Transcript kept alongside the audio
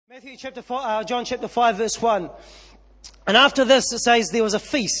John chapter 5, verse 1. And after this, it says there was a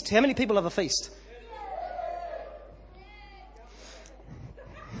feast. How many people have a feast?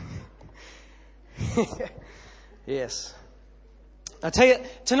 Yes. I tell you,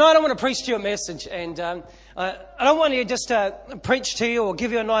 tonight I want to preach to you a message, and I don't want you just to preach to you or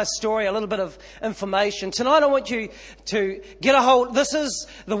give you a nice story, a little bit of information. Tonight I want you to get a hold. This is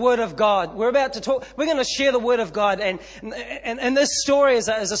the Word of God. We're about to talk. We're going to share the Word of God, and this story is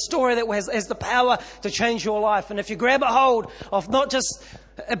a story that has the power to change your life. And if you grab a hold of not just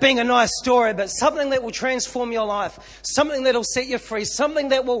it being a nice story, but something that will transform your life, something that will set you free, something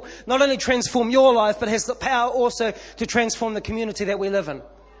that will not only transform your life, but has the power also to transform the community that we live in.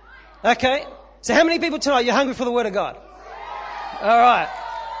 Okay? So how many people tonight, you're hungry for the Word of God? All right.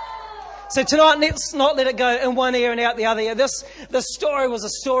 So tonight, let's not let it go in one ear and out the other ear. This story was a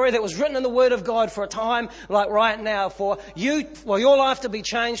story that was written in the Word of God for a time like right now, for your life to be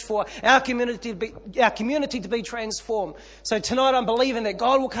changed, for our community to be transformed. So tonight, I'm believing that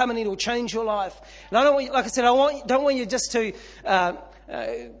God will come and He will change your life. And I don't want, like I said, don't want you just to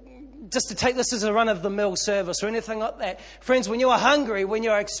take this as a run-of-the-mill service or anything like that. Friends, when you are hungry, when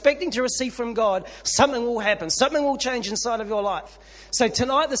you are expecting to receive from God, something will happen. Something will change inside of your life. So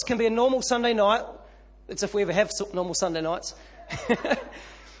tonight, this can be a normal Sunday night. It's if we ever have normal Sunday nights.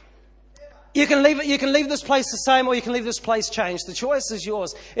 You can leave this place the same, or you can leave this place changed. The choice is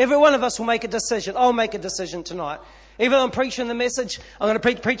yours. Every one of us will make a decision. I'll make a decision tonight. Even though I'm preaching the message, I'm going to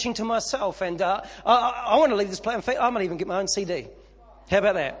be preaching to myself. And I want to leave this place. In fact, I might even get my own CD. How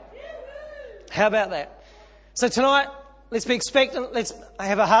about that? How about that? So tonight, let's be expectant. Let's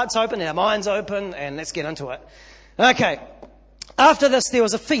have our hearts open, our minds open, and let's get into it. Okay. After this, there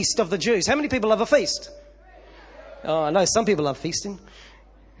was a feast of the Jews. How many people love a feast? Oh, I know some people love feasting.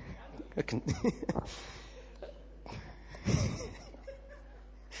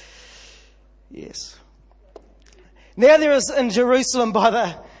 Yes. Now there is in Jerusalem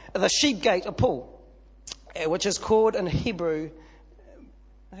by the sheep gate a pool, which is called in Hebrew.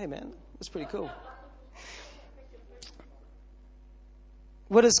 Hey man, that's pretty cool.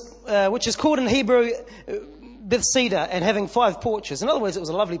 Which is called in Hebrew Bethesda, and having 5 porches. In other words, it was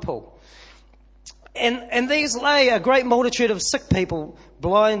a lovely pool. And these lay a great multitude of sick people,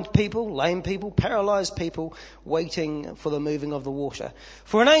 blind people, lame people, paralyzed people, waiting for the moving of the water.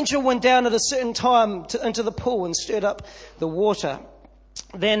 For an angel went down at a certain time into the pool and stirred up the water.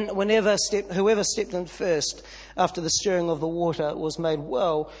 Then whoever stepped in first after the stirring of the water was made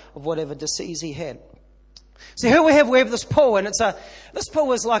well of whatever disease he had. So here we have this pool, and this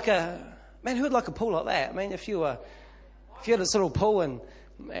pool is like who would like a pool like that? I mean, if you had this little pool, and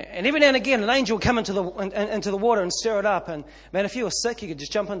every now and again an angel would come into the water and stir it up, and man, if you were sick, you could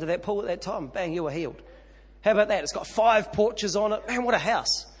just jump into that pool at that time, bang, you were healed. How about that? It's got 5 porches on it. Man, what a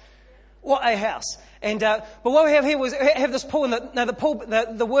house! What a house! And but what we have here was have this pool.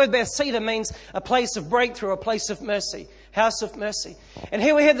 The word Bethesda means a place of breakthrough, a place of mercy, house of mercy. And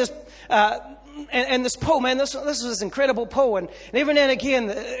here we have this. And this pool, man, this was this incredible pool. And every now and again,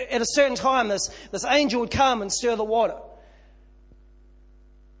 at a certain time, this angel would come and stir the water.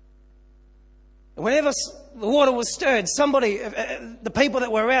 And whenever the water was stirred, the people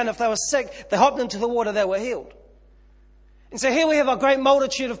that were around, if they were sick, they hopped into the water, they were healed. And so here we have a great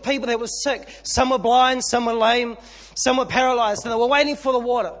multitude of people that were sick. Some were blind, some were lame, some were paralyzed. And they were waiting for the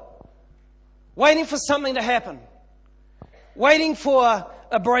water. Waiting for something to happen. Waiting for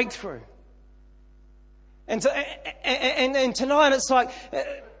a breakthrough. And tonight it's like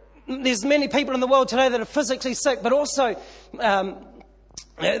there's many people in the world today that are physically sick, but also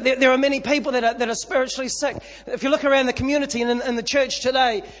there are many people that are spiritually sick. If you look around the community and in the church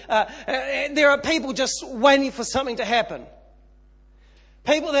today, there are people just waiting for something to happen.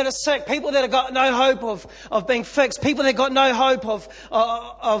 People that are sick, people that have got no hope of being fixed, people that got no hope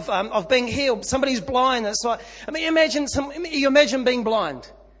of being healed. Somebody's blind. It's like, I mean, imagine being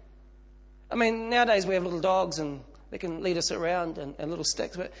blind. I mean, nowadays we have little dogs and they can lead us around and little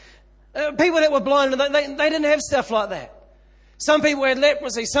sticks. But people that were blind, they didn't have stuff like that. Some people had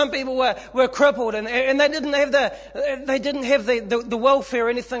leprosy. Some people were crippled, and they didn't have the welfare or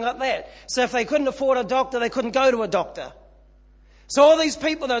anything like that. So if they couldn't afford a doctor, they couldn't go to a doctor. So all these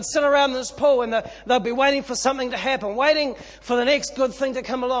people, they'd sit around this pool and they'd be waiting for something to happen, waiting for the next good thing to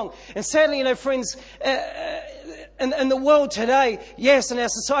come along. And sadly, friends, in the world today, yes, in our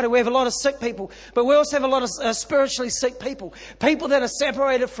society, we have a lot of sick people, but we also have a lot of spiritually sick people. People that are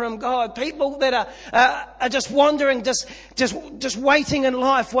separated from God. People that are just wandering, just waiting in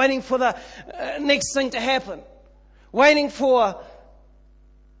life, waiting for the next thing to happen. Waiting for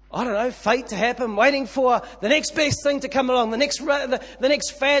I don't know, fate to happen, waiting for the next best thing to come along, the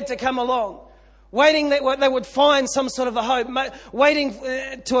next fad to come along, waiting that they would find some sort of a hope, waiting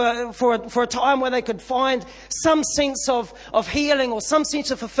for a time where they could find some sense of healing or some sense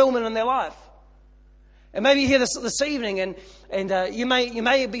of fulfillment in their life. And maybe you're here this evening and you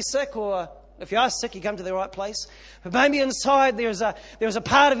may be sick, or if you are sick, you come to the right place. But maybe inside there's a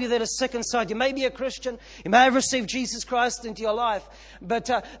part of you that is sick inside. You may be a Christian. You may have received Jesus Christ into your life. But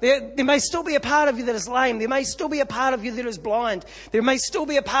there may still be a part of you that is lame. There may still be a part of you that is blind. There may still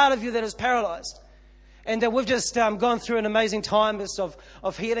be a part of you that is paralyzed. And we've just gone through an amazing time just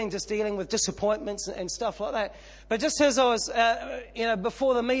of healing, just dealing with disappointments and stuff like that. But just as I was,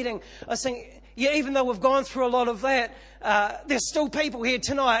 before the meeting, I was thinking, yeah, even though we've gone through a lot of that, there's still people here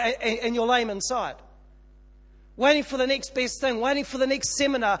tonight and you're lame inside. Waiting for the next best thing, waiting for the next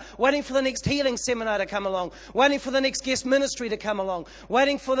seminar, waiting for the next healing seminar to come along, waiting for the next guest ministry to come along,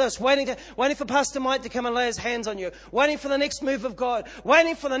 waiting for this, waiting for Pastor Mike to come and lay his hands on you, waiting for the next move of God,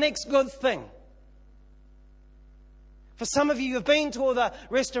 waiting for the next good thing. For some of you, you've been to all the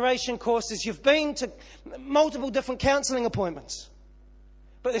restoration courses, you've been to multiple different counselling appointments.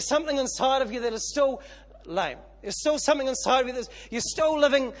 But there's something inside of you that is still lame. There's still something inside of you that you're still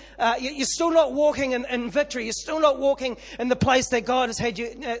living, you're still not walking in victory. You're still not walking in the place that God has had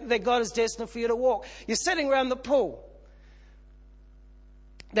you, that God is destined for you to walk. You're sitting around the pool.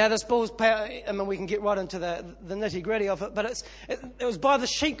 Now this pool's, we can get right into the nitty gritty of it, but it was by the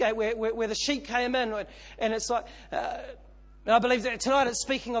sheep gate where the sheep came in, and it's like. And I believe that tonight it's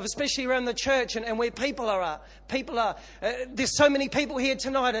speaking of, especially around the church and where people are. There's so many people here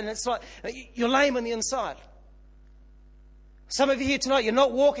tonight, and it's like you're lame on the inside. Some of you here tonight, you're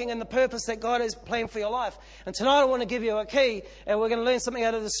not walking in the purpose that God has planned for your life. And tonight I want to give you a key, and we're going to learn something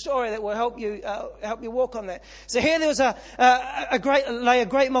out of the story that will help you walk on that. So here there was a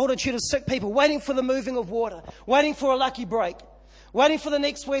great multitude of sick people waiting for the moving of water, waiting for a lucky break, waiting for the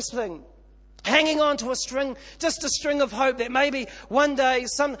next best thing. Hanging on to a string of hope that maybe one day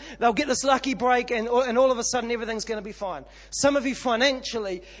they'll get this lucky break and all of a sudden everything's going to be fine. Some of you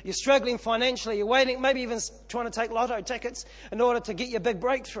financially, you're struggling financially, you're waiting, maybe even trying to take lotto tickets in order to get your big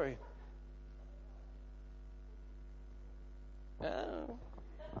breakthrough.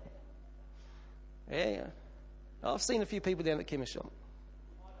 Yeah. I've seen a few people down at the chemist shop.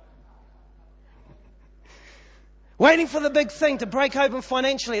 Waiting for the big thing to break open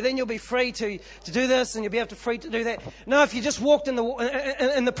financially, then you'll be free to do this and you'll be free to do that. No, if you just walked in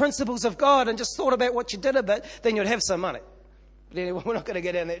the principles of God and just thought about what you did a bit, then you'd have some money. But anyway, we're not going to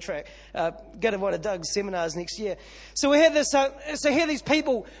go down that track. Go to one of Doug's seminars next year. So we had this. So here these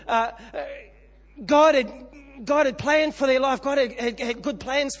people, God had planned for their life. God had good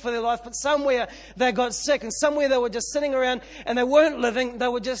plans for their life, but somewhere they got sick, and somewhere they were just sitting around and they weren't living. They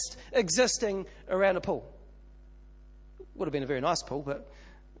were just existing around a pool. Would have been a very nice pool, but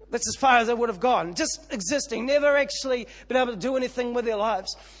that's as far as they would have gone. Just existing, never actually been able to do anything with their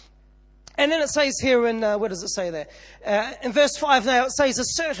lives. And then it says here in, where does it say there? In verse 5 now, it says a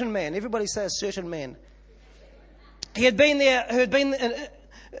certain man. Everybody say a certain man. He had been there, who had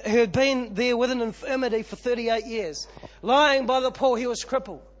been there with an infirmity for 38 years. Lying by the pool, he was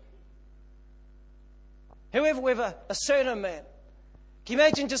crippled. Whoever, a certain man. Can you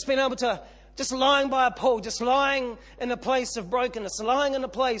imagine just being able to, just lying by a pool, just lying in a place of brokenness, lying in a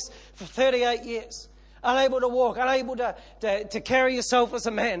place for 38 years, unable to walk, unable to carry yourself as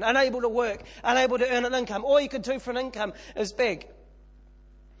a man, unable to work, unable to earn an income. All you could do for an income is beg.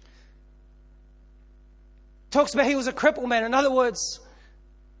 Talks about he was a crippled man. In other words,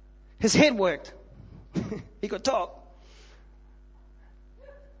 his head worked. He could talk.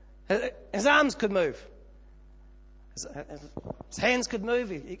 His arms could move. His hands could move.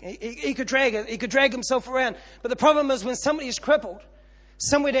 He could drag it. He could drag himself around. But the problem is when somebody is crippled,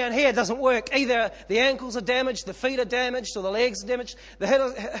 somewhere down here it doesn't work. Either the ankles are damaged, the feet are damaged, or the legs are damaged, the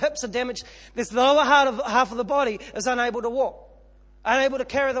hips are damaged. The lower half of the body is unable to walk, unable to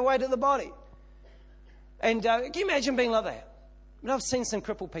carry the weight of the body. And can you imagine being like that? I mean, I've seen some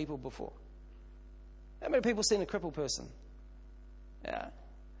crippled people before. How many people have seen a crippled person? Yeah.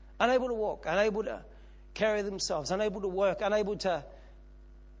 Unable to walk, unable to carry themselves, unable to work, unable to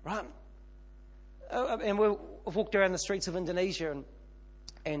run. And we've walked around the streets of Indonesia,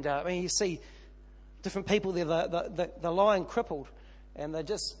 and you see different people there. They're lying crippled, and they're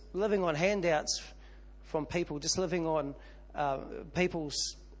just living on handouts from people, just living on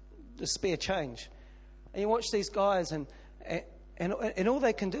people's spare change. And you watch these guys, and all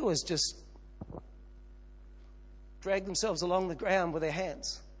they can do is just drag themselves along the ground with their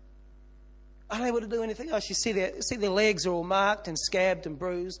hands. unable to do anything else. You see their legs are all marked and scabbed and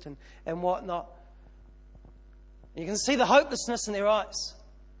bruised and whatnot. You can see the hopelessness in their eyes.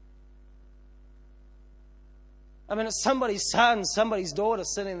 I mean, it's somebody's son, somebody's daughter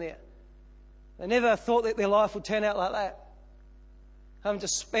sitting there. They never thought that their life would turn out like that. Having to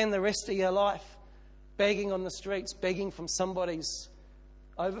spend the rest of your life begging on the streets, begging from somebody's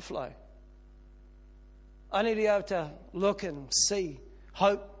overflow. I need to be able to look and see,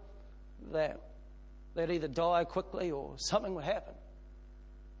 hope that they'd either die quickly or something would happen.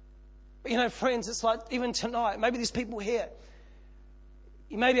 But you know, friends, it's like even tonight, maybe there's people here.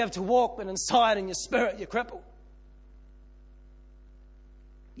 You may be able to walk, but inside in your spirit, you're crippled.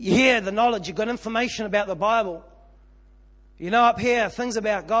 You hear the knowledge, you've got information about the Bible. You know up here things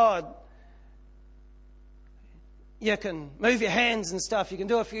about God. You can move your hands and stuff, you can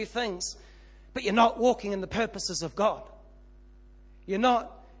do a few things, but you're not walking in the purposes of God. You're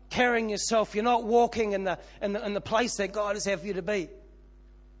not carrying yourself, you're not walking in the place that God has had for you to be.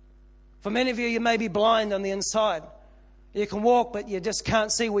 For many of you, you may be blind on the inside. You can walk, but you just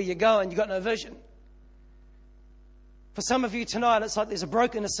can't see where you're going. You've got no vision. For some of you tonight, it's like there's a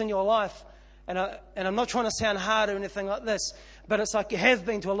brokenness in your life. And I'm not trying to sound hard or anything like this, but it's like you have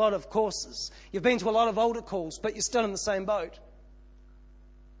been to a lot of courses. You've been to a lot of altar calls, but you're still in the same boat.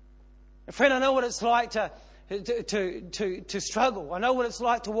 And friend, I know what it's like to struggle. I know what it's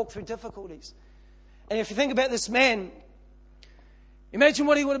like to walk through difficulties. And if you think about this man, imagine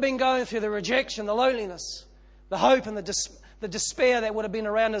what he would have been going through, the rejection, the loneliness, the hope and the despair that would have been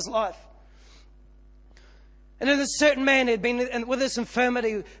around his life. And then this certain man had been with this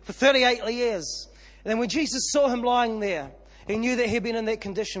infirmity for 38 years. And then when Jesus saw him lying there, he knew that he'd been in that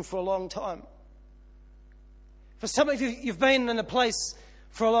condition for a long time. For some of you, you've been in a place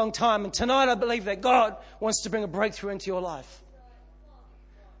for a long time. And tonight I believe that God wants to bring a breakthrough into your life.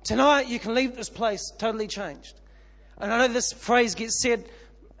 Tonight you can leave this place totally changed. And I know this phrase gets said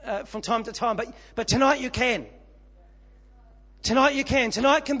from time to time, but tonight you can. Tonight you can.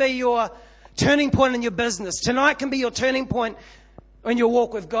 Tonight can be your turning point in your business. Tonight can be your turning point in your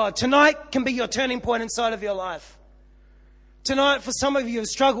walk with God. Tonight can be your turning point inside of your life. Tonight, for some of you, have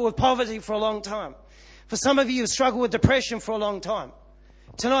struggled with poverty for a long time. For some of you, have struggled with depression for a long time.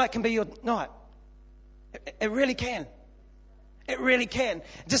 Tonight can be your night. It really can. It really can.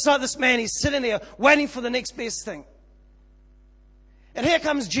 Just like this man, he's sitting there waiting for the next best thing. And here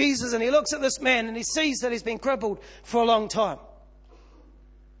comes Jesus, and he looks at this man and he sees that he's been crippled for a long time.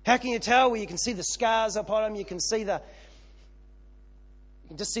 How can you tell? Well, you can see the scars upon him. You can just see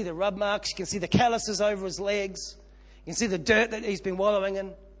the rub marks. You can see the calluses over his legs. You can see the dirt that he's been wallowing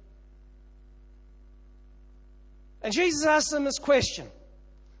in. And Jesus asks him this question.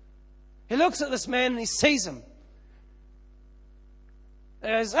 He looks at this man and he sees him.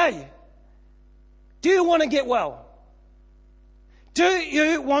 And he goes, hey, do you want to get well? Do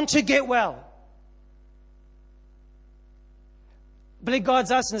you want to get well? I believe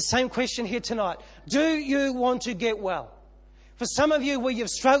God's asking the same question here tonight. Do you want to get well? For some of you where you've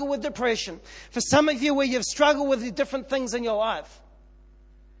struggled with depression, for some of you where you've struggled with the different things in your life,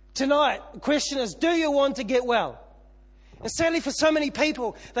 tonight the question is, do you want to get well? And sadly for so many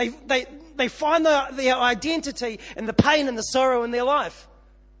people, they find their identity in the pain and the sorrow in their life.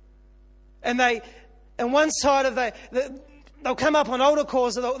 And on one side of they'll come up on altar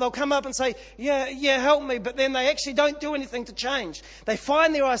calls, they'll come up and say, yeah, help me. But then they actually don't do anything to change. They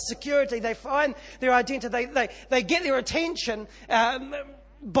find their security. They find their identity. They get their attention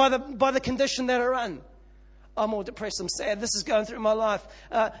by the condition that they're in. I'm all depressed. I'm sad. This is going through my life.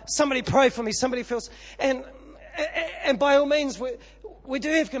 Somebody pray for me. Somebody feels... And by all means, we do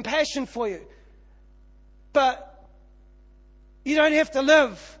have compassion for you. But you don't have to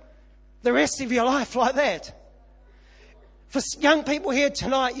live the rest of your life like that. For young people here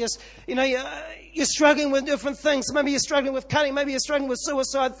tonight, you're struggling with different things. Maybe you're struggling with cutting. Maybe you're struggling with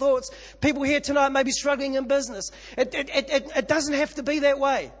suicide thoughts. People here tonight may be struggling in business. It doesn't have to be that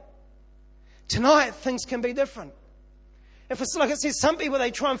way. Tonight, things can be different. If it's like it says, some people,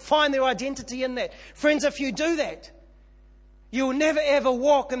 they try and find their identity in that. Friends, if you do that, you will never ever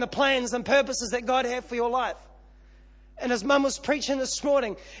walk in the plans and purposes that God has for your life. And as Mum was preaching this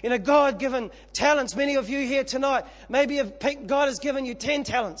morning, God-given talents. Many of you here tonight, maybe God has given you 10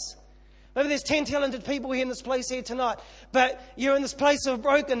 talents. Maybe there's 10 talented people here in this place here tonight. But you're in this place of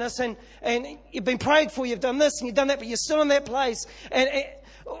brokenness and you've been prayed for, you've done this and you've done that, but you're still in that place. And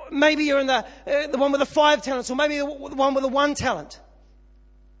maybe you're in the one with the 5 talents, or maybe the one with the 1 talent.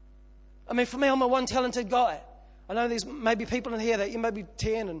 I mean, for me, I'm a 1-talented guy. I know there's maybe people in here that you may be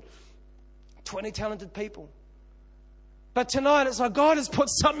 10 and 20 talented people. But tonight it's like God has put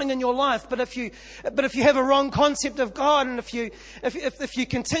something in your life. But if you have a wrong concept of God, and if you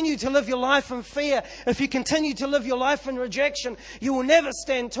continue to live your life in fear, if you continue to live your life in rejection, you will never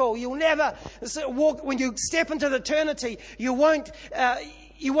stand tall. You will never walk. When you step into eternity, you won't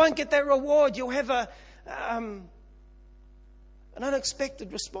get that reward. You'll have an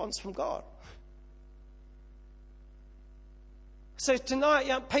unexpected response from God. So tonight,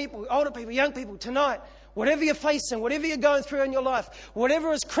 young people, older people, young people, tonight, whatever you're facing, whatever you're going through in your life,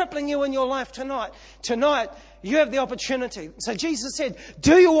 whatever is crippling you in your life tonight, you have the opportunity. So Jesus said,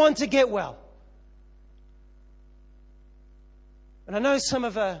 do you want to get well? And I know some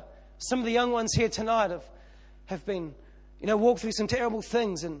of the young ones here tonight have been, walked through some terrible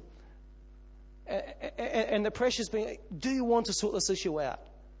things, and the pressure's been, do you want to sort this issue out?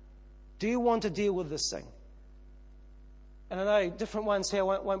 Do you want to deal with this thing? And I know different ones here,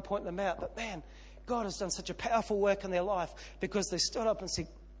 I won't point them out, but man, God has done such a powerful work in their life because they stood up and said,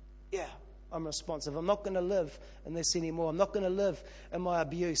 yeah, I'm responsive. I'm not going to live in this anymore. I'm not going to live in my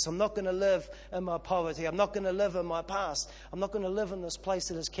abuse. I'm not going to live in my poverty. I'm not going to live in my past. I'm not going to live in this place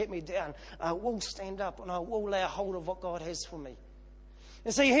that has kept me down. I will stand up and I will lay a hold of what God has for me.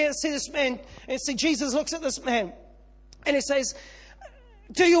 And so here, see this man, and see Jesus looks at this man and he says,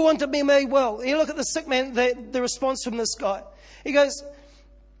 do you want to be made well? And you look at the sick man, the response from this guy. He goes,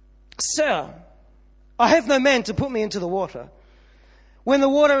 Sir, I have no man to put me into the water when the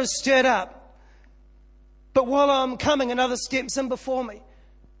water is stirred up. But while I'm coming, another steps in before me.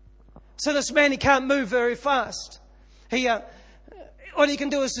 So this man, he can't move very fast. All he can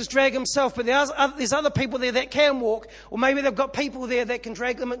do is just drag himself. But there's other people there that can walk, or maybe they've got people there that can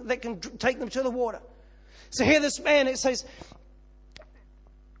drag them, that can take them to the water. So here, this man, it says,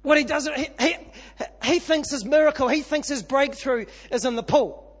 what he does, he thinks his miracle, he thinks his breakthrough is in the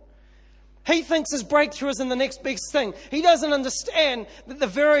pool. He thinks his breakthrough is in the next big thing. He doesn't understand that the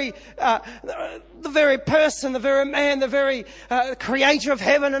very person, the very man, the very creator of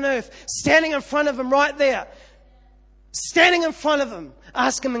heaven and earth, standing in front of him right there, standing in front of him,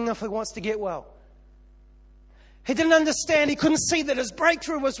 asking him if he wants to get well. He didn't understand. He couldn't see that his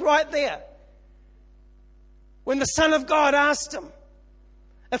breakthrough was right there. When the Son of God asked him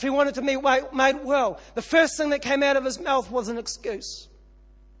if he wanted to be made well, the first thing that came out of his mouth was an excuse.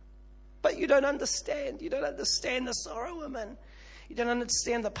 But you don't understand. You don't understand the sorrow I'm in. You don't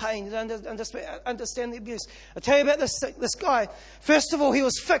understand the pain. You don't understand the abuse. I'll tell you about this guy. First of all, he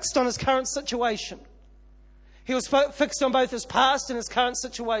was fixed on his current situation. He was fixed on both his past and his current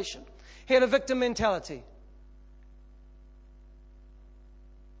situation. He had a victim mentality.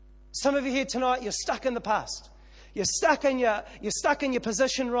 Some of you here tonight, you're stuck in the past. You're stuck in your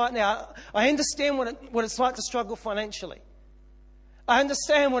position right now. I understand what it's like to struggle financially. I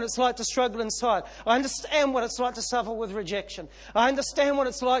understand what it's like to struggle inside. I understand what it's like to suffer with rejection. I understand what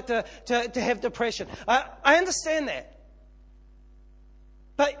it's like to have depression. I understand that.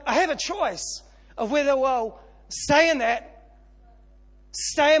 But I have a choice of whether I'll stay in that,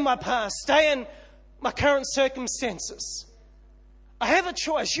 stay in my past, stay in my current circumstances. I have a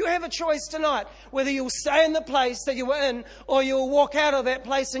choice. You have a choice tonight whether you'll stay in the place that you were in or you'll walk out of that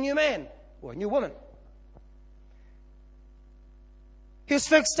place a new man or a new woman. He was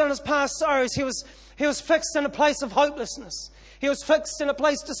fixed on his past sorrows. He was fixed in a place of hopelessness. He was fixed in a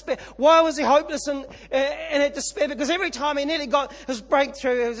place of despair. Why was he hopeless and at despair? Because every time he nearly got his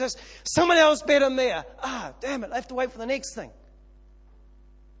breakthrough, it was just someone else better than me. Damn it, I have to wait for the next thing.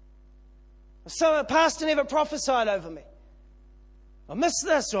 So a pastor never prophesied over me. I missed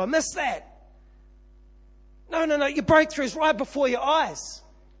this or I missed that. No. Your breakthrough is right before your eyes.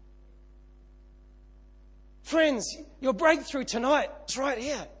 Friends, your breakthrough tonight is right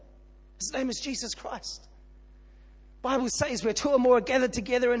here. His name is Jesus Christ. The Bible says where two or more are gathered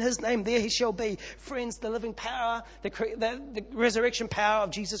together in His name, there He shall be. Friends, the living power, the resurrection power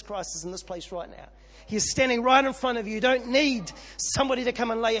of Jesus Christ is in this place right now. He is standing right in front of you. You don't need somebody to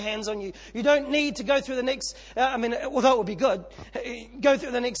come and lay hands on you. You don't need to go through the next, although it would be good, go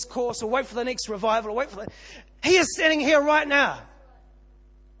through the next course or wait for the next revival or He is standing here right now,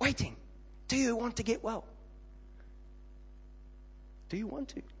 waiting. Do you want to get well? Do you want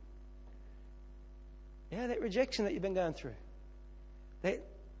to? Yeah, that rejection that you've been going through. That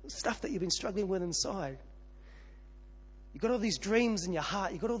stuff that you've been struggling with inside. You've got all these dreams in your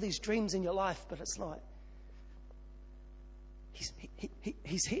heart. You've got all these dreams in your life, but it's like,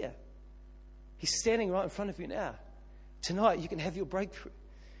 He's here. He's standing right in front of you now. Tonight, you can have your breakthrough.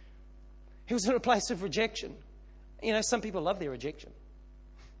 He was in a place of rejection. You know, some people love their rejection.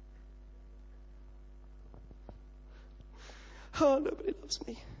 Oh, nobody loves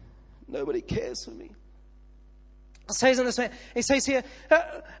me. Nobody cares for me. It says in this man, he says here,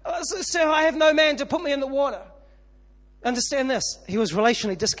 "Sir, I have no man to put me in the water." Understand this. He was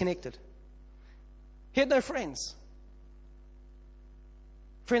relationally disconnected. He had no friends.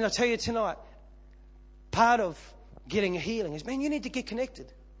 Friend, I tell you tonight, part of getting a healing is, man, you need to get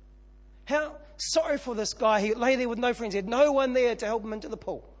connected. How sorry for this guy. He lay there with no friends. He had no one there to help him into the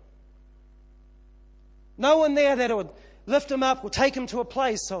pool. No one there that would lift him up or take him to a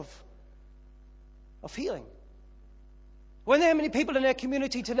place of healing. Wonder how many people in our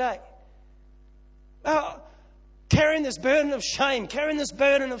community today are carrying this burden of shame, carrying this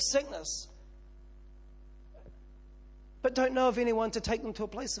burden of sickness, but don't know of anyone to take them to a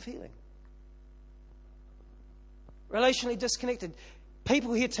place of healing. Relationally disconnected.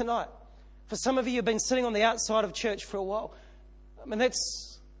 People here tonight, for some of you have been sitting on the outside of church for a while. I mean,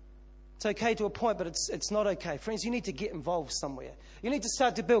 it's okay to a point, but it's not okay. Friends, you need to get involved somewhere. You need to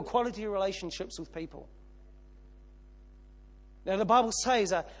start to build quality relationships with people. Now, the Bible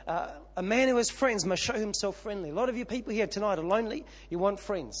says a man who has friends must show himself friendly. A lot of you people here tonight are lonely. You want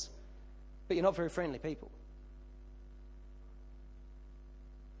friends, but you're not very friendly people.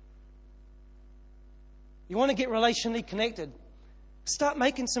 You want to get relationally connected, start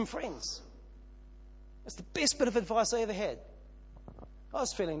making some friends. That's the best bit of advice I ever had. I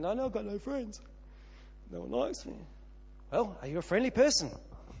was feeling, no, I've got no friends. No one likes me. Well, are you a friendly person?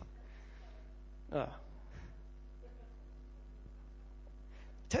 Oh.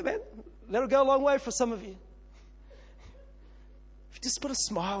 Tell you, man, that'll go a long way for some of you. If you just put a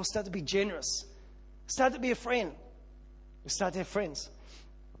smile, start to be generous, start to be a friend, you start to have friends.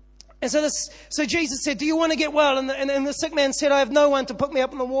 And so Jesus said, "Do you want to get well?" And the sick man said, "I have no one to put me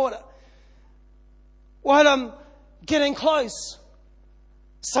up in the water." While I'm getting close,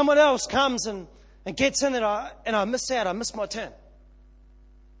 someone else comes and gets in, and I miss out. I miss my turn.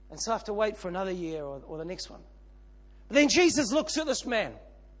 And so I have to wait for another year or the next one. But then Jesus looks at this man.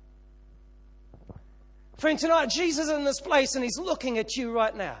 Friend, tonight Jesus is in this place and He's looking at you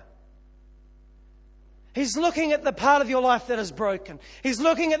right now. He's looking at the part of your life that is broken. He's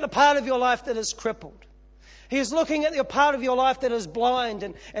looking at the part of your life that is crippled. He's looking at the part of your life that is blind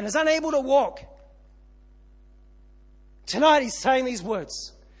and is unable to walk. Tonight He's saying these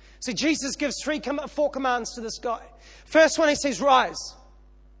words. So Jesus gives 4 commands to this guy. First one, He says, rise.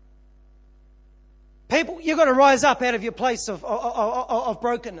 People, you've got to rise up out of your place of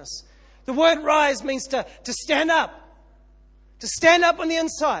brokenness. The word rise means to stand up. To stand up on the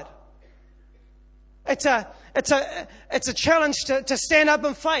inside. It's a challenge to stand up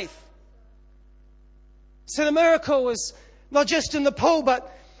in faith. So the miracle is not just in the pool,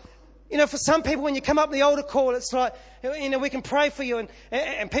 but for some people, when you come up in the altar call, it's like, we can pray for you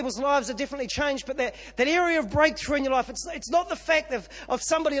and people's lives are differently changed. But that area of breakthrough in your life, it's not the fact of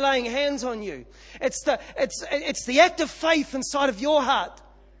somebody laying hands on you. It's the act of faith inside of your heart.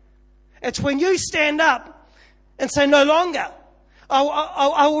 It's when you stand up and say, no longer.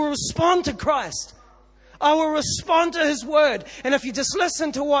 I will respond to Christ. I will respond to His word. And if you just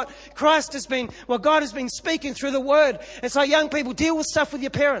listen to what God has been speaking through the word, it's like, young people, deal with stuff with your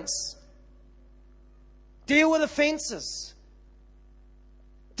parents. Deal with offenses.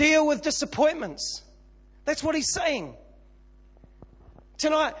 Deal with disappointments. That's what He's saying.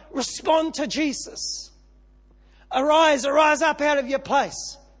 Tonight, respond to Jesus. Arise up out of your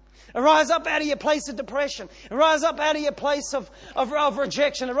place. Arise up out of your place of depression. Arise up out of your place of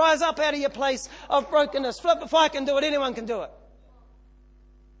rejection. Arise up out of your place of brokenness. Flip, if I can do it, anyone can do it.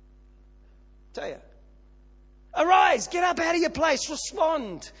 Tell you. Arise, get up out of your place.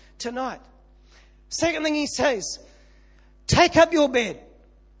 Respond tonight. Second thing He says, take up your bed.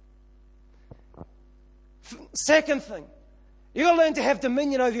 Second thing, you've got to learn to have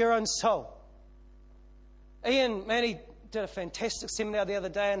dominion over your own soul. Ian, man, he did a fantastic seminar the other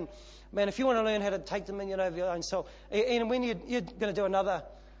day, and man, if you want to learn how to take dominion over your own soul, Ian, when you're going to do another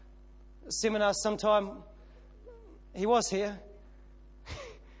seminar sometime, he was here.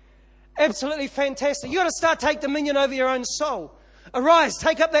 Absolutely fantastic. You've got to start take dominion over your own soul. Arise,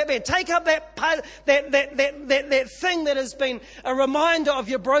 take up that bed, take up that thing that has been a reminder of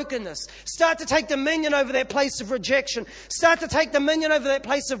your brokenness. Start to take dominion over that place of rejection. Start to take dominion over that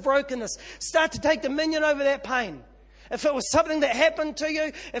place of brokenness. Start to take dominion over that pain. If it was something that happened to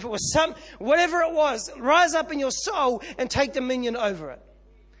you, if it was whatever it was, rise up in your soul and take dominion over it.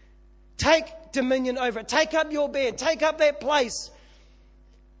 Take dominion over it. Take up your bed. Take up that place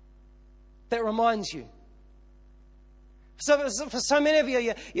that reminds you. So for so many of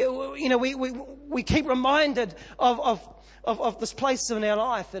you, we keep reminded of this place in our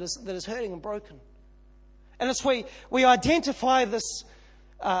life that is hurting and broken, and it's we identify this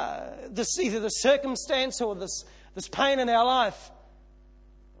either the circumstance or this There's pain in our life.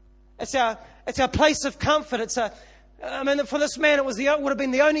 It's our place of comfort. For this man, it would have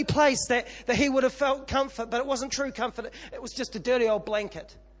been the only place that he would have felt comfort, but it wasn't true comfort. It was just a dirty old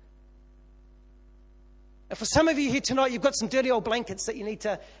blanket. And for some of you here tonight, you've got some dirty old blankets that you need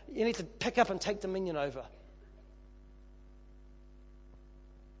to pick up and take dominion over.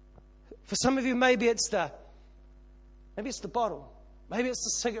 For some of you, maybe it's the bottle. Maybe it's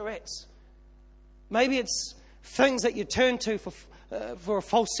the cigarettes. Maybe it's things that you turn to for a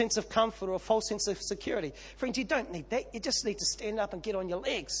false sense of comfort or a false sense of security. Friends, you don't need that. You just need to stand up and get on your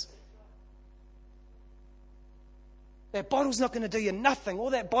legs. That bottle's not going to do you nothing. All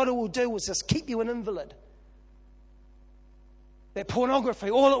that bottle will do is just keep you an invalid. That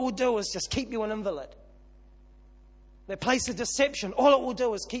pornography, all it will do is just keep you an invalid. That place of deception, all it will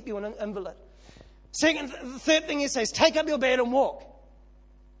do is keep you an invalid. The third thing he says, take up your bed and walk.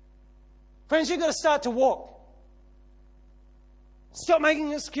 Friends, you've got to start to walk. Stop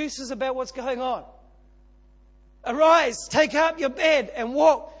making excuses about what's going on. Arise, take up your bed and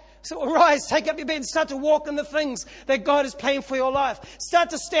walk. So arise, take up your bed and start to walk in the things that God has planned for your life. Start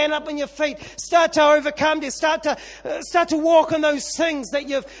to stand up on your feet. Start to overcome this. Start to walk on those things that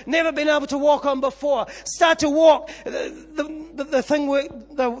you've never been able to walk on before. Start to walk. The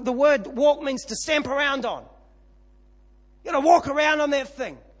word walk means to stamp around on. You've got to walk around on that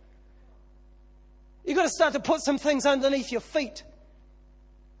thing. You've got to start to put some things underneath your feet.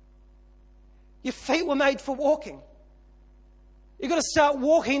 Your feet were made for walking. You've got to start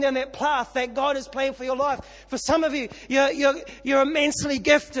walking down that path that God has planned for your life. For some of you, you're immensely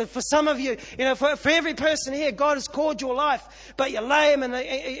gifted. For some of you, for every person here, God has called your life, but you're lame and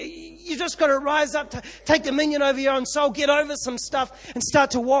you just got to rise up to take dominion over your own soul, get over some stuff and start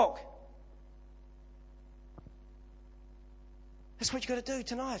to walk. That's what you've got to do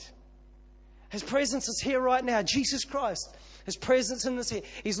tonight. His presence is here right now. Jesus Christ, His presence in this here.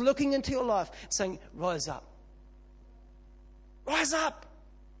 He's looking into your life saying, rise up. Rise up.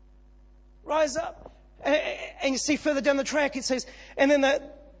 Rise up. And you see further down the track, it says, and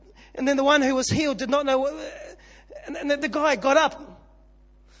then the one who was healed did not know, and the guy got up.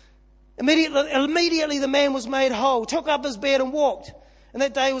 Immediately the man was made whole, took up his bed and walked. And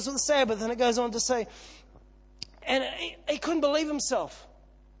that day was the Sabbath, and it goes on to say, and he couldn't believe himself.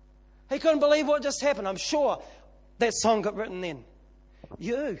 He couldn't believe what just happened. I'm sure that song got written then.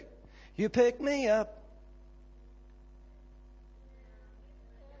 You pick me up.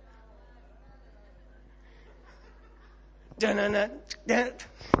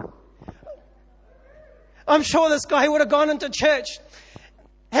 I'm sure this guy would have gone into church,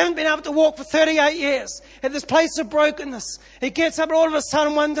 haven't been able to walk for 38 years, at this place of brokenness. He gets up and all of a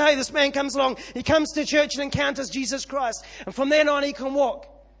sudden one day this man comes along, he comes to church and encounters Jesus Christ, and from then on he can walk.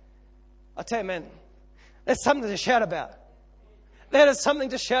 I tell you, man, that's something to shout about. That is something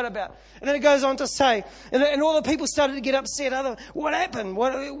to shout about. And then it goes on to say, and all the people started to get upset. What happened?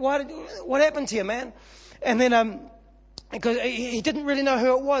 What happened to you, man? And then because he didn't really know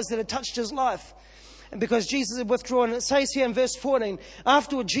who it was that had touched his life. And because Jesus had withdrawn, and it says here in verse 14,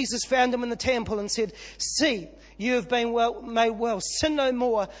 afterward Jesus found him in the temple and said, see, you have been made well. Sin no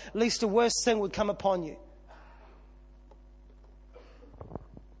more, lest a worse thing would come upon you.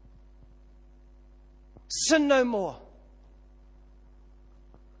 Sin no more.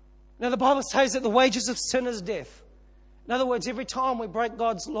 Now the Bible says that the wages of sin is death. In other words, every time we break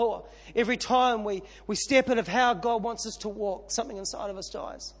God's law, every time we step out of how God wants us to walk, something inside of us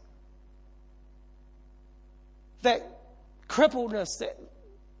dies. That crippledness,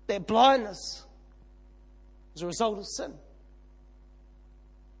 that blindness is a result of sin.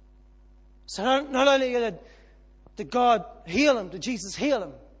 So not only did God heal him, did Jesus heal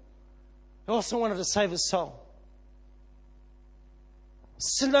him, He also wanted to save his soul.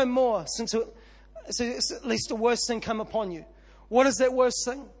 Sin no more, since at least a worse thing come upon you. What is that worst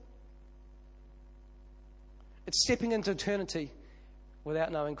thing? It's stepping into eternity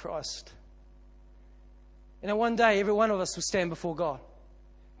without knowing Christ. One day every one of us will stand before God,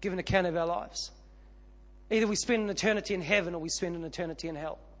 give an account of our lives. Either we spend an eternity in heaven or we spend an eternity in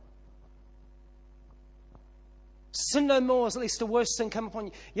hell. Sin no more is at least the worst thing come upon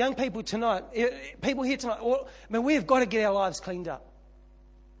you. Young people tonight, people here tonight, we have got to get our lives cleaned up.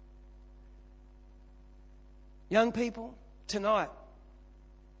 Young people, tonight,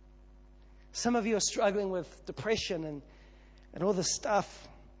 some of you are struggling with depression and all this stuff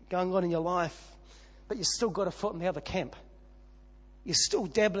going on in your life, but you've still got a foot in the other camp. You're still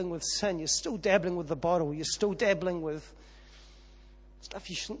dabbling with sin. You're still dabbling with the bottle. You're still dabbling with stuff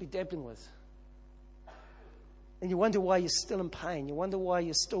you shouldn't be dabbling with. And you wonder why you're still in pain. You wonder why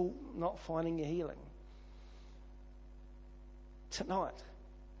you're still not finding your healing. tonight,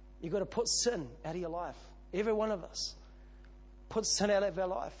 you've got to put sin out of your life. Every one of us. Put sin out of our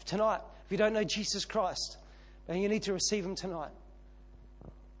life. Tonight, if you don't know Jesus Christ, then you need to receive Him tonight.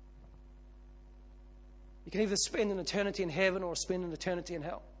 You can either spend an eternity in heaven or spend an eternity in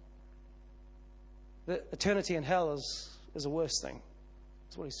hell. The eternity in hell is the worst thing.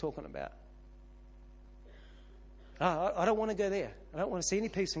 That's what he's talking about. I don't want to go there. I don't want to see any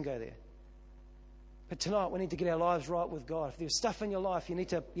peace and go there. But tonight we need to get our lives right with God. If there's stuff in your life you need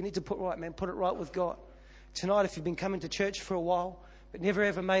to put right, man, put it right with God. Tonight, if you've been coming to church for a while but never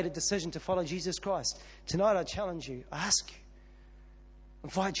ever made a decision to follow Jesus Christ, tonight I challenge you, I ask you,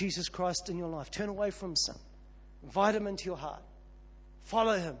 invite Jesus Christ in your life. Turn away from sin. Invite Him into your heart.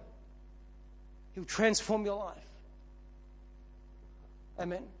 Follow Him. He'll transform your life.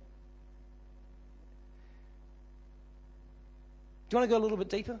 Amen. Do you want to go a little bit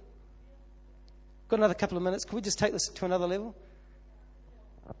deeper? Got another couple of minutes. Can we just take this to another level?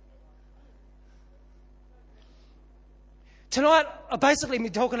 Tonight, I've basically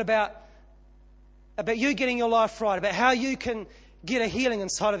been talking about you getting your life right, about how you can get a healing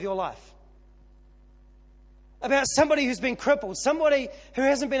inside of your life. About somebody who's been crippled, somebody who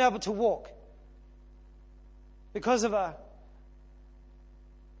hasn't been able to walk because of a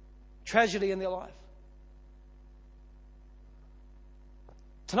tragedy in their life.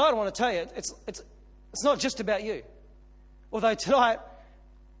 Tonight, I want to tell you, it's not just about you. Although tonight,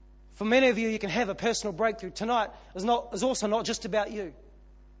 for many of you, you can have a personal breakthrough. Tonight is also not just about you.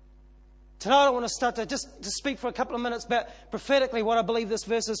 Tonight I want to start to just speak for a couple of minutes about prophetically what I believe this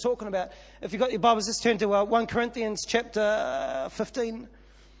verse is talking about. If you've got your Bibles, just turn to 1 Corinthians chapter 15.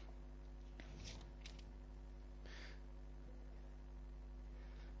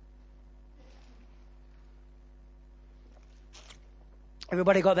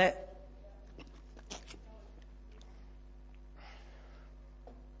 Everybody got that?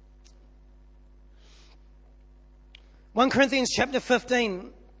 1 Corinthians chapter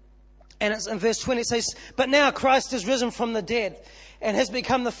 15, and it's in verse 20, it says, "But now Christ is risen from the dead and has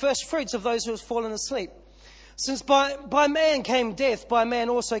become the first fruits of those who have fallen asleep. Since by man came death, by man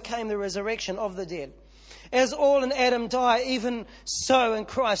also came the resurrection of the dead. As all in Adam die, even so in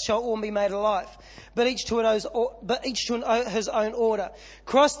Christ shall all be made alive, but each to his own order.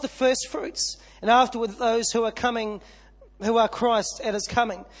 Christ the first fruits, and afterward those who are coming, who are Christ at His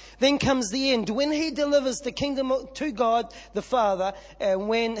coming. Then comes the end, when He delivers the kingdom to God the Father, and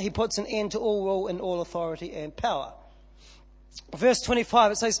when He puts an end to all rule and all authority and power." Verse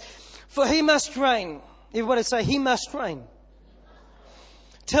 25, it says, "For He must reign." Everybody say, He must reign.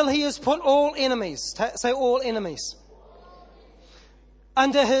 "Till He has put all enemies," say all enemies,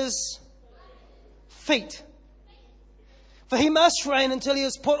 "under His feet." For He must reign until He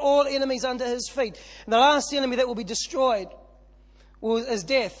has put all enemies under His feet. And the last enemy that will be destroyed is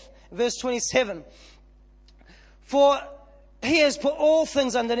death. Verse 27. "For He has put all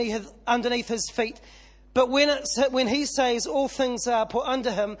things underneath His feet. But when He says all things are put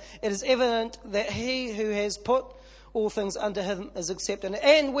under Him, it is evident that He who has put all things under Him is accepted.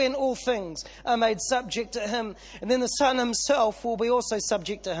 And when all things are made subject to Him, and then the Son Himself will be also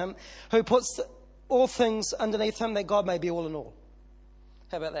subject to Him, who puts all things underneath Him, that God may be all in all."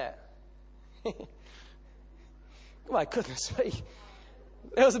 How about that? My goodness me.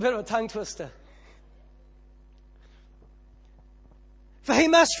 That was a bit of a tongue twister. For He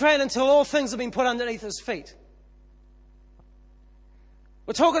must reign until all things have been put underneath His feet.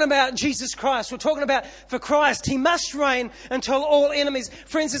 We're talking about Jesus Christ. We're talking about for Christ. He must reign until all enemies.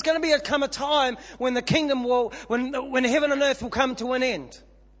 Friends, there's going to come a time when the kingdom when heaven and earth will come to an end.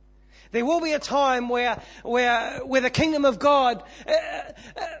 There will be a time where the kingdom of God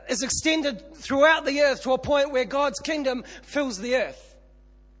is extended throughout the earth to a point where God's kingdom fills the earth.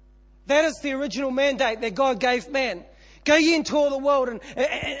 That is the original mandate that God gave man. Go ye into all the world, and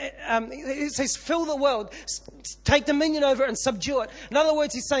it says fill the world, take dominion over it and subdue it. In other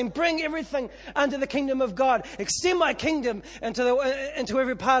words, He's saying bring everything under the kingdom of God. Extend my kingdom into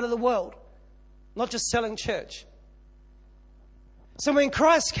every part of the world. Not just selling church. So when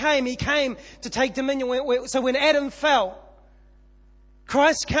Christ came, He came to take dominion. So when Adam fell,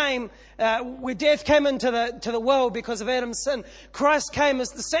 Christ came, where death came into the world because of Adam's sin. Christ came as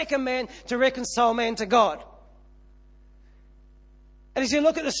the second man to reconcile man to God. And as you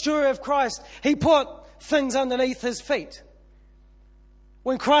look at the story of Christ, He put things underneath His feet.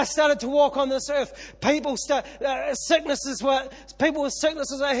 When Christ started to walk on this earth, people with sicknesses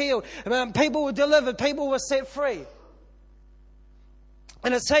are healed. People were delivered. People were set free.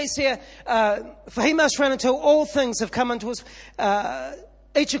 And it says here, for He must reign until all things have come unto His,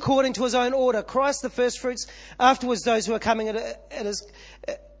 each according to his own order. Christ the first fruits, afterwards those who are coming at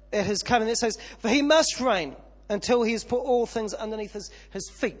his coming. It says, for he must reign until he has put all things underneath his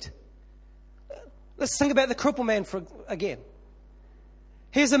feet. Let's think about the crippled man again.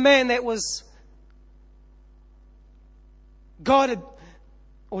 Here's a man that was, God had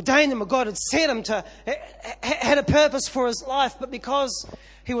ordained him, or God had set him to, had a purpose for his life, but because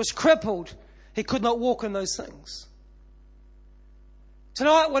he was crippled, he could not walk in those things.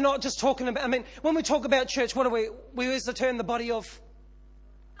 Tonight, we're not just talking about, when we talk about church, what do we use the term the body of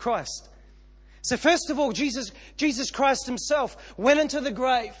Christ. So first of all, Jesus Christ himself went into the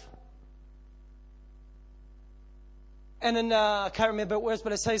grave. And in, I can't remember what words,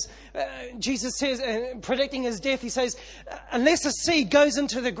 but it says, Jesus says, predicting his death, he says, unless a seed goes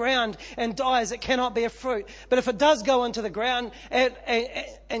into the ground and dies, it cannot bear fruit. But if it does go into the ground and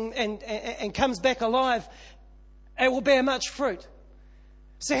comes back alive, it will bear much fruit.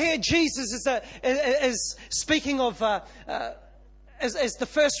 So here Jesus is speaking of as the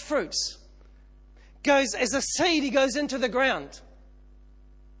first fruits. Goes as a seed, he goes into the ground.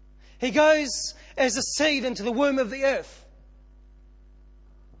 He goes as a seed into the womb of the earth.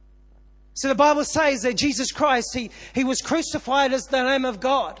 So the Bible says that Jesus Christ, he was crucified as the Lamb of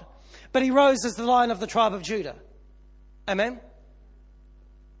God, but he rose as the Lion of the tribe of Judah. Amen?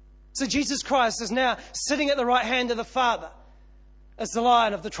 So Jesus Christ is now sitting at the right hand of the Father as the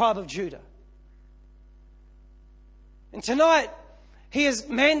Lion of the tribe of Judah. And tonight, he has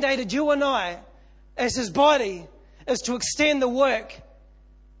mandated you and I, as his body, is to extend the work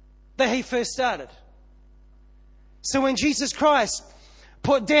that he first started. So when Jesus Christ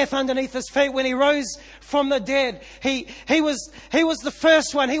put death underneath his feet, when he rose from the dead, he was the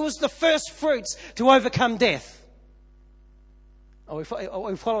first one. He was the first fruits to overcome death. Are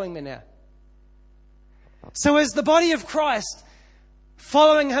we following me now? So as the body of Christ,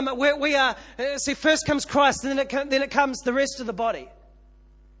 following him, we are. See, first comes Christ, and then it comes the rest of the body.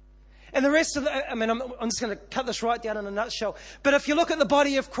 And the rest of I'm just going to cut this right down in a nutshell. But if you look at the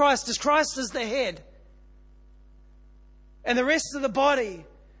body of Christ, as Christ is the head, and the rest of the body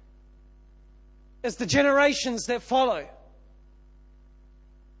is the generations that follow.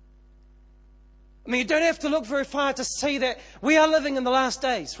 You don't have to look very far to see that we are living in the last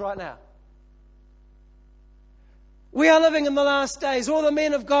days right now. We are living in the last days. All the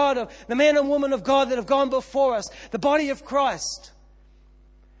men of God, the men and women of God that have gone before us, the body of Christ.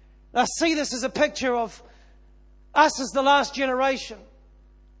 I see this as a picture of us as the last generation,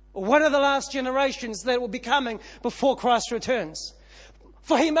 or one of the last generations that will be coming before Christ returns.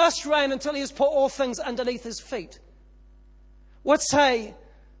 For he must reign until he has put all things underneath his feet. What say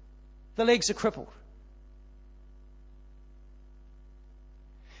the legs are crippled?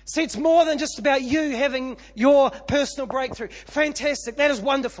 See, it's more than just about you having your personal breakthrough. Fantastic. That is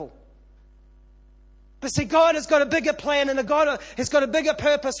wonderful. But see, God has got a bigger plan, and God has got a bigger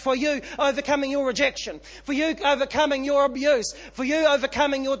purpose for you overcoming your rejection, for you overcoming your abuse, for you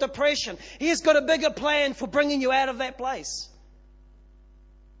overcoming your depression. He has got a bigger plan for bringing you out of that place.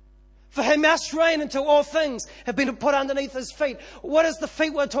 For he must reign until all things have been put underneath his feet. What is the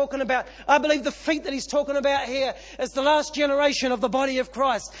feet we're talking about? I believe the feet that he's talking about here is the last generation of the body of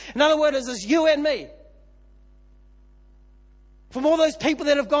Christ. In other words, is you and me. From all those people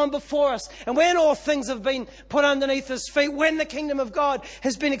that have gone before us. And when all things have been put underneath his feet, when the kingdom of God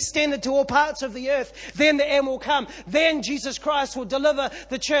has been extended to all parts of the earth, then the end will come. Then Jesus Christ will deliver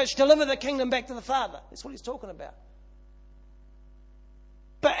the church, deliver the kingdom back to the Father. That's what he's talking about.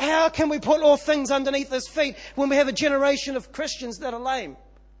 But how can we put all things underneath his feet when we have a generation of Christians that are lame?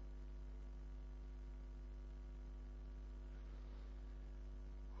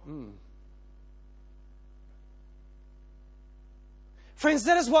 Friends,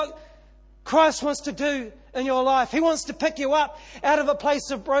 that is what Christ wants to do in your life. He wants to pick you up out of a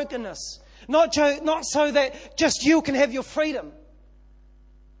place of brokenness. Not so that just you can have your freedom.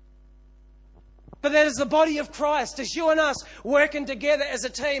 But that is the body of Christ, as you and us working together as a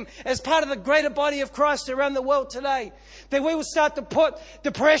team, as part of the greater body of Christ around the world today, that we will start to put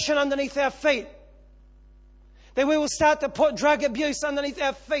depression underneath our feet. That we will start to put drug abuse underneath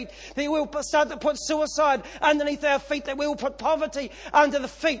our feet. That we will start to put suicide underneath our feet. That we will put poverty under the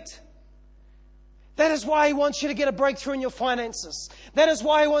feet. That is why he wants you to get a breakthrough in your finances. That is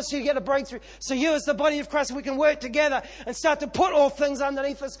why he wants you to get a breakthrough. So you as the body of Christ, we can work together and start to put all things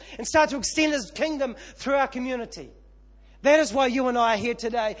underneath us and start to extend his kingdom through our community. That is why you and I are here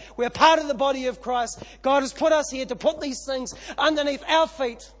today. We're part of the body of Christ. God has put us here to put these things underneath our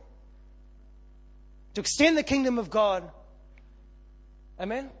feet, to extend the kingdom of God.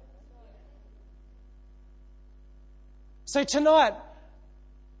 Amen? So tonight,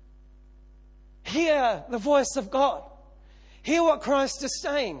 Hear the voice of God. Hear what Christ is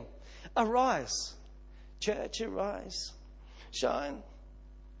saying. Arise. Church, arise. Shine.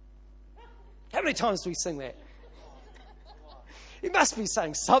 How many times do we sing that? He must be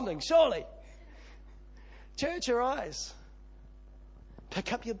saying something, surely. Church, arise.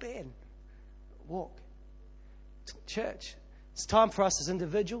 Pick up your bed. Walk. Church, it's time for us as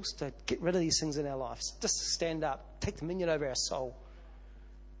individuals to get rid of these things in our lives. Just stand up. Take dominion over our soul.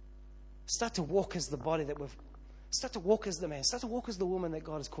 Start to walk as the body that we've... Start to walk as the man. Start to walk as the woman that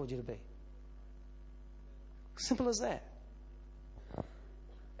God has called you to be. Simple as that.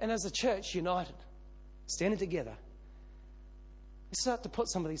 And as a church, united, standing together, let's start to put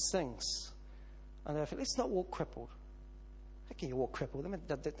some of these things under our feet. Let's not walk crippled. How can you walk crippled? I mean,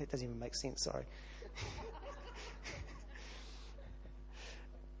 that doesn't even make sense, sorry.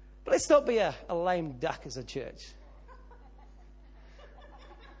 But let's not be a lame duck as a church.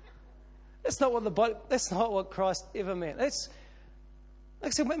 That's not what Christ ever meant. Like I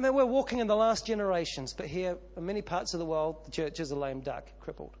said, we're walking in the last generations, but here in many parts of the world, the church is a lame duck,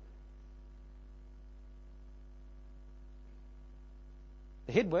 crippled.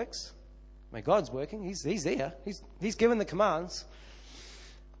 The head works. I mean, God's working. He's there. He's given the commands.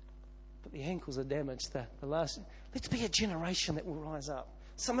 But the ankles are damaged. Let's be a generation that will rise up.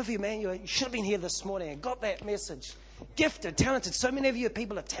 Some of you, man, you should have been here this morning and got that message. Gifted, talented. So many of you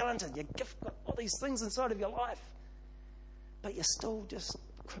people are talented. You've got all these things inside of your life. But you're still just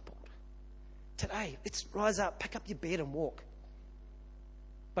crippled. Today, let's rise up, pick up your bed and walk.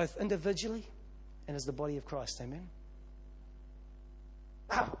 Both individually and as the body of Christ. Amen.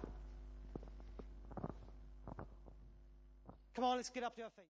 Come on, let's get up to our feet.